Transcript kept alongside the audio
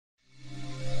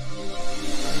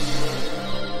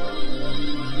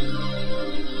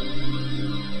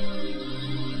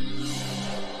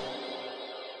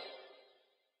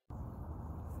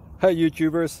Hey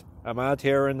YouTubers, I'm out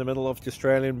here in the middle of the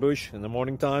Australian bush in the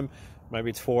morning time. Maybe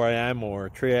it's 4 a.m. or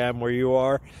 3 a.m. where you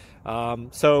are.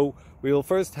 So we will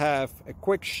first have a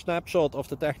quick snapshot of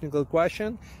the technical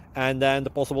question and then the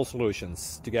possible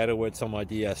solutions, together with some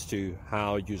ideas to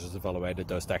how users evaluated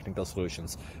those technical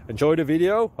solutions. Enjoy the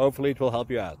video, hopefully it will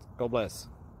help you out. God bless.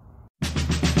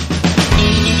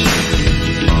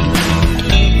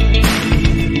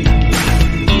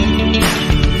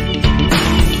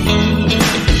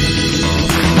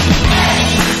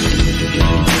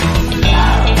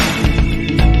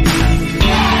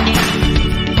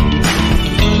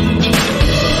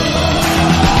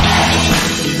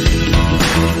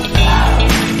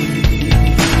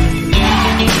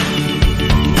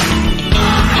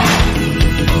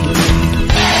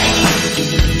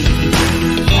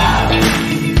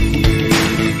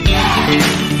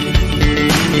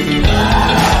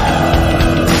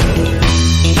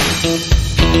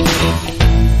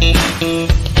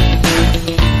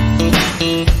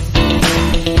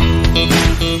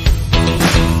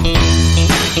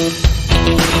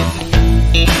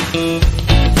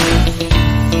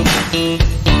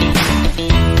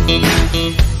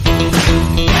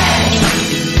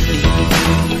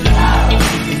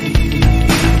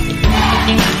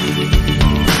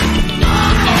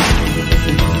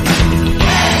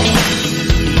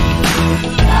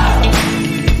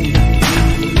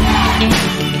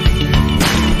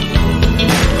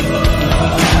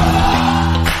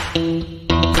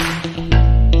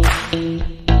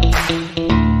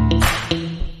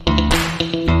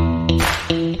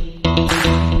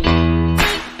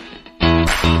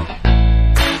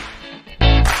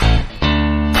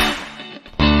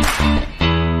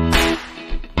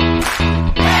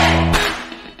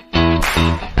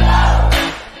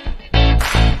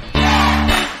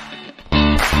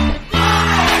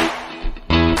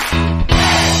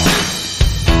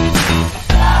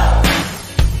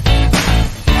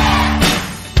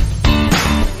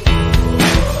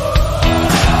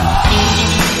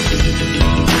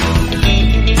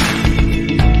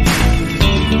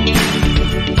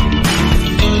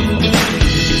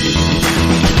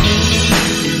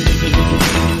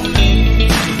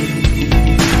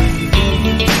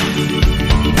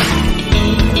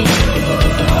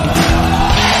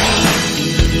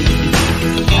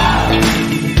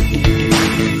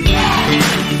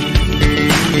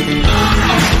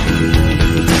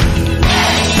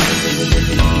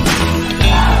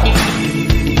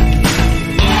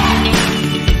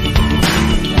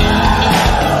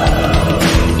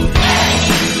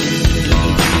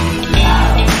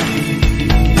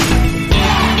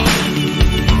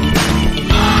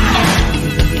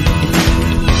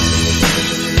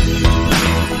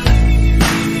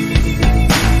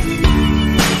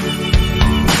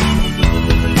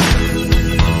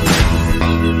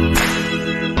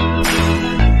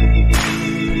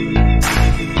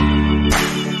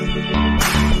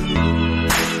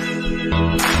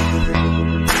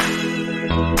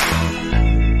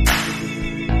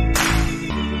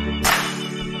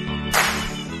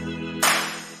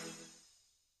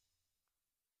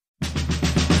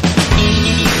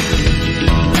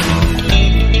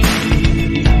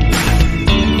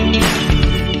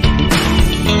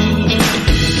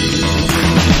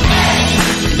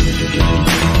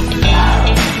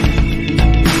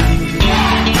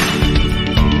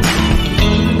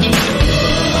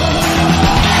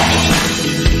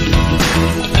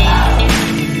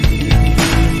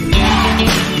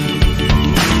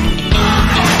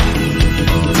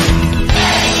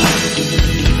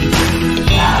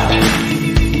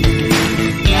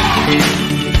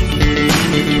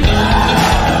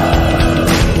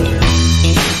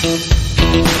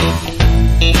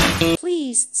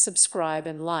 Please subscribe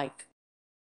and like.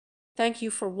 Thank you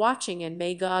for watching, and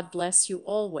may God bless you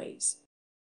always.